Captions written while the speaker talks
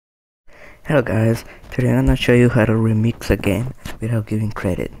Hello guys, today I'm gonna show you how to remix a game without giving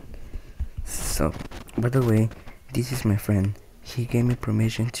credit. So, by the way, this is my friend. He gave me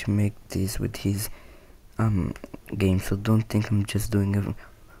permission to make this with his game, so don't think I'm just doing it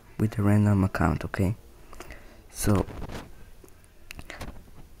with a random account, okay? So,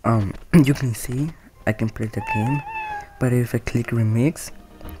 you can see I can play the game, but if I click remix,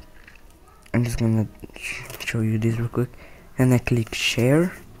 I'm just gonna show you this real quick, and I click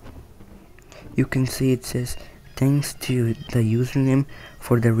share. You can see it says thanks to the username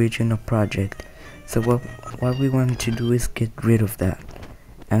for the original project. So what we want to do is get rid of that.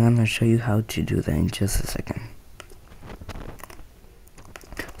 I'm gonna show you how to do that in just a second.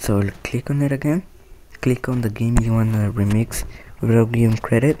 So click on it again, click on the game you wanna remix without giving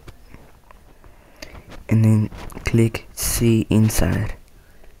credit, and then click see inside.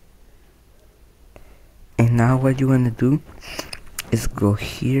 And now what you wanna do is go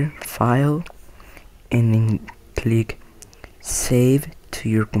here, file, and then click save to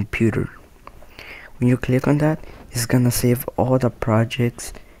your computer. When you click on that, it's gonna save all the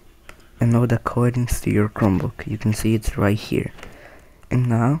projects and all the codings to your Chromebook. You can see it's right here. And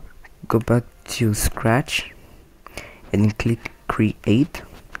now go back to scratch and then click create,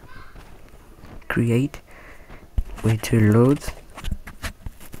 wait till it loads,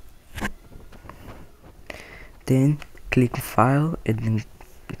 then click file and then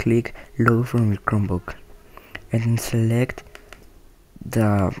click load from your Chromebook, and then select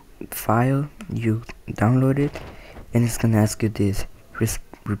the file you downloaded, and it's gonna ask you this,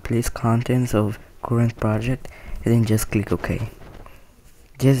 replace contents of current project, and then just click OK.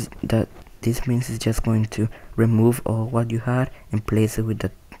 Just that this means it's just going to remove all what you had and place it with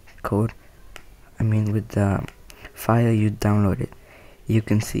the code, with the file you downloaded. You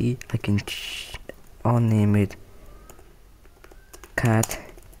can see I'll name it cat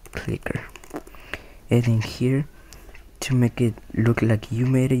clicker, and in here, to make it look like you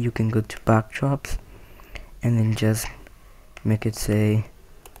made it, you can go to backdrops and then just make it say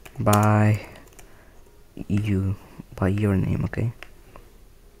by your name. Okay,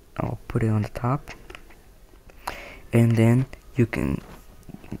 I'll put it on the top, and then you can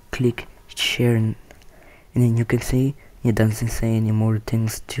click share, and then you can see it doesn't say any more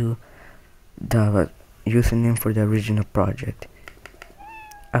things to the username for the original project.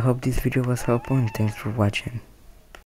 I hope this video was helpful, and thanks for watching.